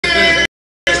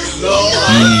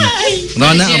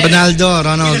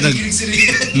Ronald,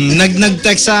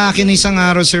 nag-text sa akin isang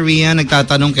araw si Rian,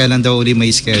 nagtatanong kailan daw uli may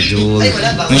schedule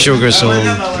ng Sugar Soul.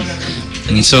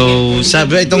 So,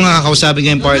 sabi, ito nga, kausapin ko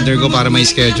yung partner ko para may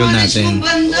schedule natin.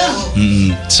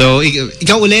 So,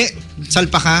 ikaw uli,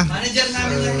 salpa ka?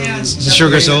 Sa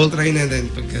Sugar Soul? Try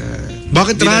natin pagka...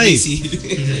 Bakit try?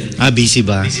 Busy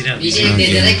ba? Busy na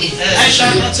direct eh.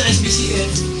 Shoutout sa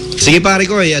SBCF. Sige pare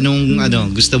ko anong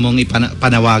gusto mong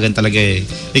ipanawagan talaga eh.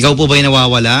 Ikaw po ba yung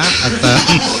nawawala at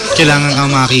kailangan kang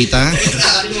makita?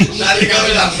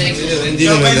 Hindi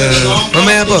naman.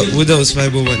 Mamaya po, Woodhouse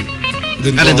 501.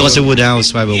 Doon ka sa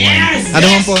Woodhouse 501. Ano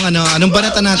man po anong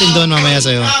banatan natin doon mamaya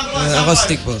sa'yo?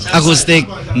 Acoustic po. Acoustic.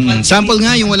 Sample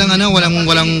nga yung walang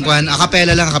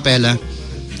acapella lang, acapella.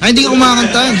 Ay, hindi ka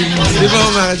kumakanta. Hindi pa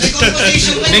kumakanta.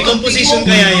 May composition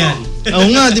kaya yan.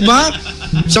 Oo nga, di ba?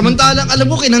 Samantalang, alam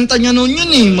mo, kinanta niya noon yun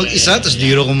eh. Mag-isa, tapos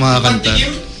di rin kumakanta.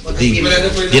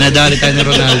 Dinadali tayo ni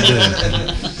Ronaldo.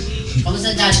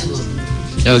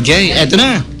 Okay, eto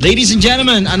na. Ladies and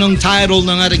gentlemen, anong title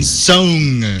ng ating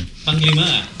song?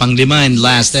 Panglima and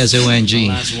last SONG.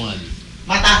 Last one.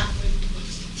 Mata.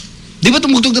 Di ba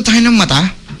tumugtog na tayo ng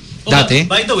mata? Dati?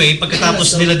 By the way,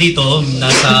 pagkatapos nila dito,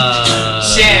 nasa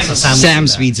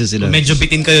Sam's Pizza sila. Medyo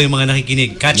bitin kayo yung mga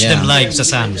nakikinig. Catch them live sa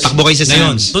Sam's. Takbo kayo sa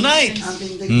Sam's. Tonight!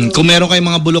 Kung meron kayong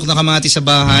mga bulok na kamati sa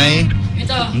bahay,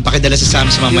 pakidala sa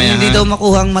Sam's mamaya. Hindi daw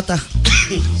makuha ang mata.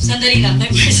 Sandali lang.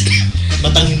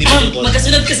 Matang hindi pa.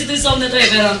 Magkasunod kasi itong song na to eh,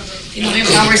 pero yung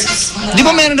flowers. Di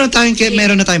ba meron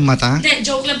na tayong mata? Hindi,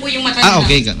 joke lang po yung mata nila.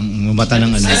 Okay. Mata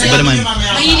ng ano. Iba naman.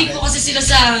 Mahilig po kasi sila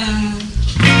sa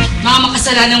mga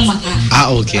makasalanang mata.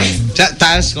 Okay.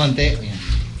 Taas konti.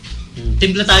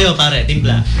 Timpla tayo, pare.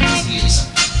 Timpla.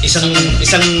 Isang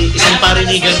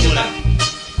parinigan muna.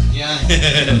 Yan.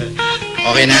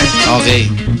 Okay na? Okay.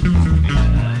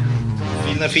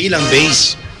 Feel na feel ang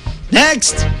bass.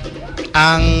 Next!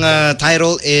 Ang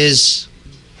title is...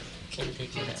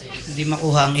 Hindi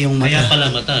makuha ang iyong mata. Kaya pala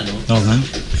mata, no? Oo nga.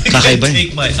 Kakaiba eh.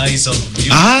 Take my eyes off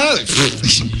you.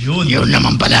 Yun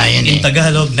naman pala yan eh. In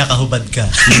Tagalog, nakahubad ka.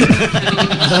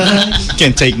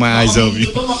 Can't take my eyes off you.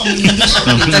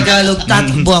 Tagalog,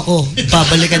 tatakbo ako.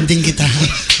 Babalikan din kita.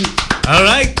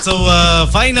 Alright, so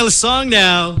final song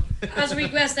now. As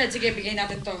requested, sige, bigay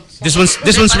natin to. This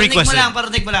one's requested.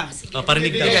 Parinig mo lang.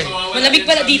 Parinig daw. Malamig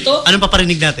pala dito. Anong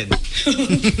paparinig natin?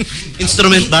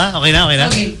 Instrument ba? Okay na?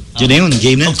 Okay. Yun na yun,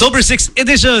 game na. October 6th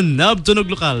edition of Tunog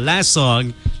Lokal. Last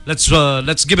song.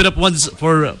 Let's give it up once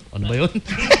for... Ano ba yun?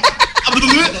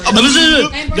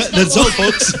 That's all,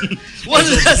 folks. One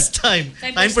last time.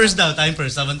 Time first daw. Time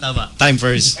first. Tama. Time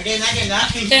first.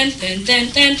 Ten.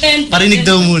 Parinig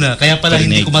daw muna. Kaya pala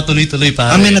hindi ko matuloy-tuloy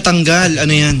pa. May natanggal.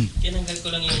 Ano yan? Tinanggal ko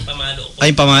lang yung pamalo ko.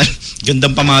 Ay, pamalo.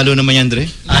 Gandang pamalo naman yan, Dre.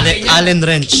 Allen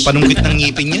wrench. Panungkit ng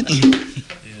ngipin yan eh.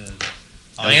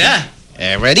 Okay na.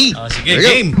 Ready? Sige,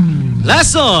 game.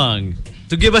 Last song.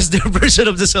 To give us their version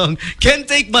of the song, Can't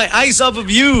Take My Eyes Off of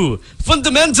You.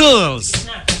 Fundamentals.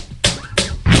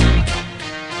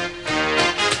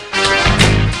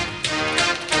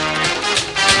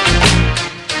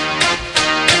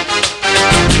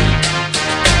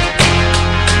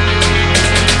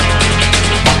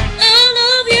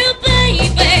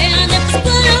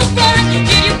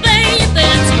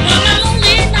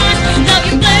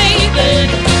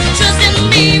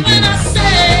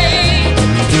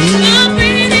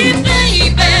 Pretty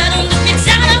baby, don't look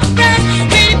inside of breath.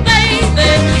 Pretty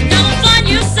baby, don't find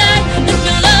yourself.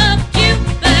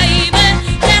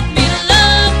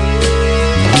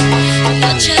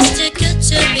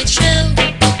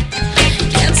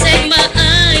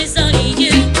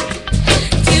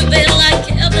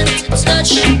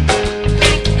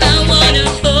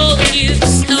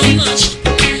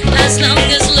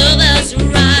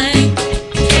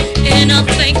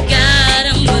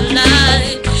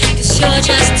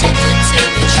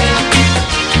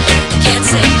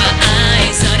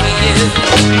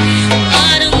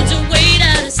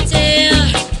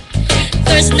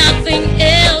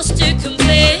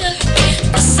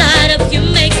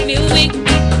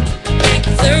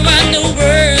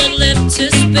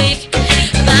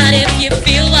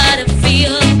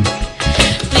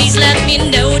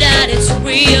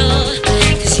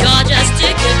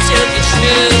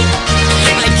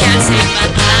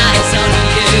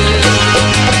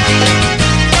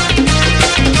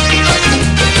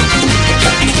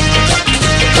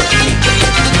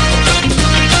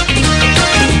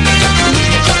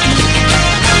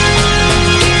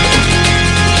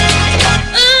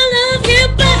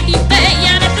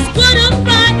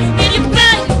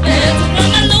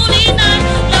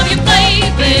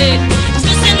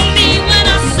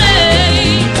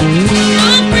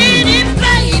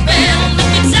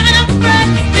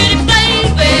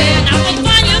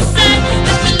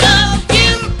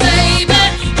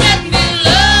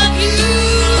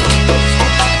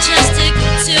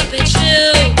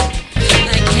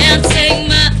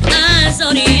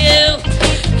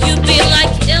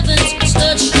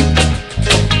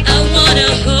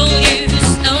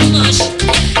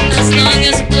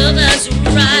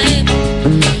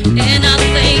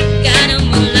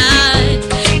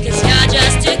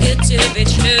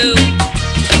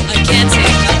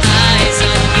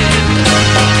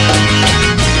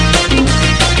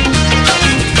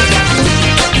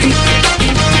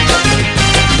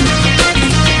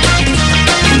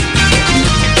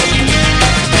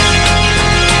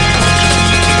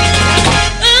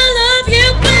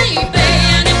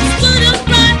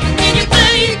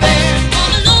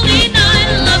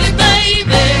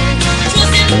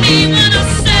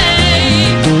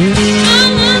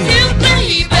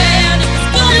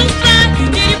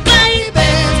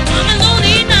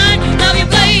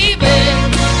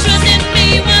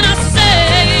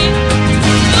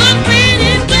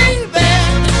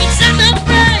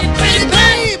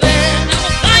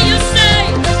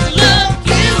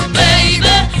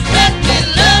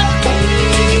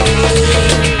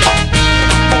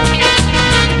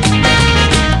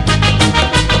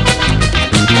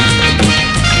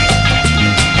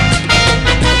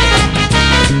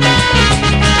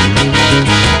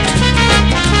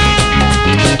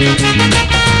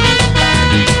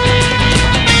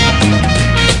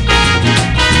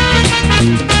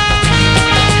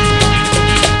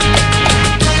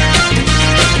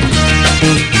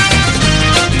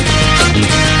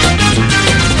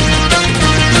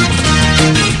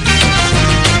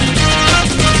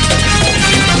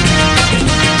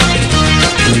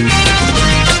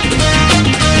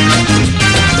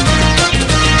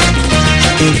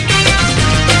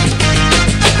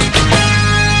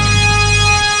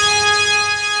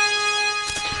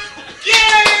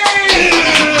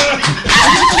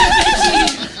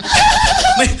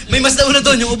 May mas nauna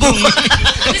doon, yung ubo.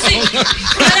 Kasi,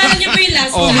 naalala niyo ba yung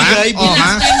last Oh, time? ha? Yung Oh, ha?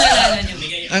 last time naalala niyo.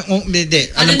 Hindi.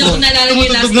 I don't know kung naalala niyo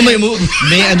yung last Tumutugtog na may time. umuubo.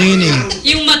 May ano yun eh.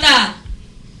 Yung mata.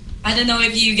 I don't know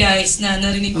if you guys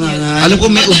narinig niyo. Alam ko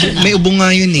may ubo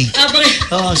nga yun eh.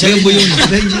 Oo, May ubo yun.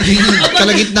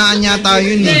 Kalagitnaan yata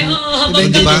yun eh.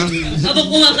 Di ba? Habang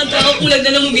kumakanta ako, kulang na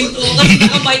lang uminto kasi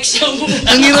naka-mic siya mo.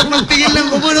 Ang hirap magpigil ng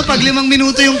ubo no, pag 5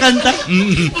 minuto yung kanta.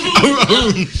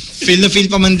 Feel na feel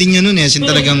pa man din yun nun eh. Sin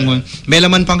talagang may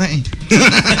laman pa nga eh.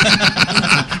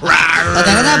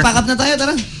 Tara na, pack up na tayo,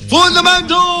 tara.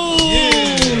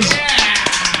 Fundamentals!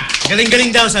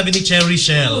 Galing-galing daw, sabi ni Cherry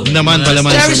Shell. Naman pala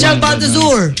man. Cherry Shell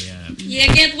Baldazur. Yeah,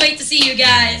 can't wait to see you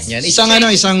guys. Yan,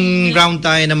 isang round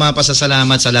tayo na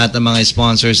mapasasalamat sa lahat ng mga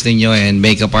sponsors ninyo and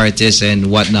makeup artists and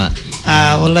whatnot.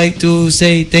 I would like to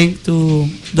say thank to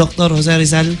Dr. Jose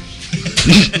Rizal.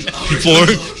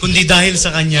 Kundi dahil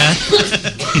sa kanya.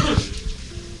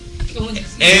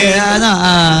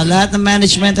 Lahat ng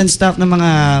management and staff ng mga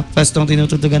pwestong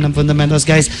tinututugan ng Fundamentals,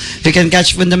 guys. You can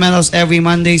catch Fundamentals every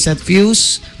Mondays at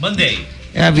Fuse. Monday.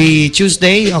 Every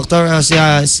Tuesday,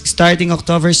 starting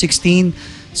October 16,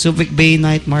 Subic Bay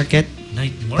Night Market.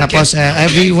 Night market. Tapos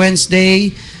every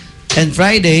Wednesday and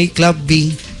Friday, Club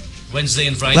B. Wednesday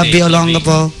and Friday. Club B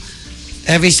Olongapo.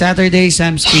 Every Saturday,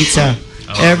 Sam's Pizza.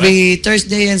 Every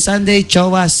Thursday and Sunday,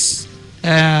 Chowas.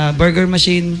 Burger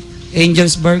Machine,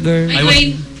 Angel's Burger.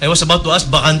 I was about to ask,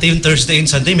 bakante yung Thursday and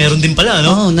Sunday, meron din pala,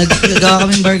 no? Oo, nagagawa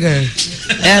kaming burger.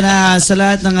 And sa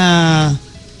lahat ng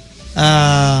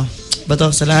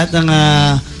sa lahat ng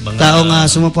taong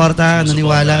sumuporta,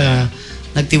 naniwala,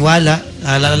 nagtiwala,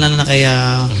 lalo na kay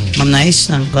Ma'am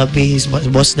Nice ng Club B,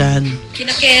 Boss Dan.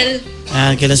 Kina Kel.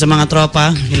 Kila sa mga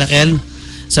tropa, kila Kel.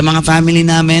 Sa mga family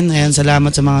namin, ayan,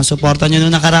 salamat sa mga suporta nyo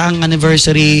noong nakaraang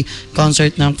anniversary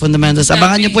concert ng Fundamentals.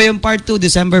 Abangan nyo po yung part 2,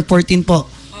 December 14 po.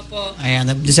 Opo.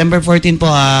 Ayan, December 14 po.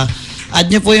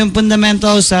 Add nyo po yung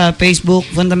Fundamentals sa Facebook,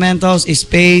 Fundamentals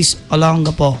Space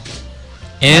Olonga po.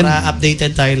 And, Para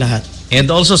updated tayo lahat. and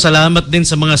also, salamat din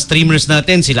sa mga streamers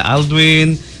natin, sila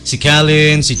Aldwin, si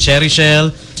Calin, si Cherry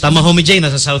Shell, Tama Homie J,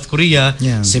 nasa South Korea,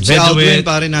 si Si Aldwin Bedouin.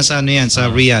 pare nasa sa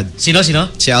Riyadh. Sino?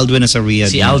 Si Aldwin nasa Riyadh.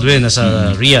 Si Aldwin,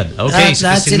 nasa Riyadh. Okay, si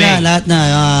lahat Christine sila, May. lahat na.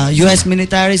 US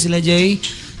military, sila Jay,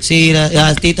 si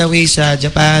Tita Wei sa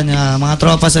Japan, mga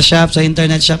tropa sa shop, sa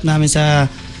internet shop namin sa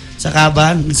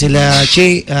Kaban, sila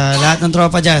Chi, lahat ng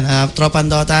tropa dyan, tropang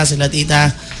Dota, sila Tita,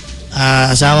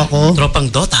 asawa ko.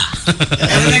 Tropang Dota.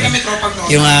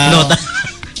 Yung Dota.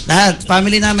 lahat,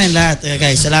 family namin, lahat.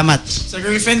 Guys, salamat. Sa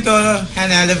girlfriend ko,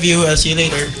 Hannah, I love you. I'll see you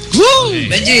later.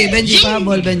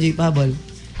 Benji, Pabol.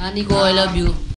 Honey ko, I love you.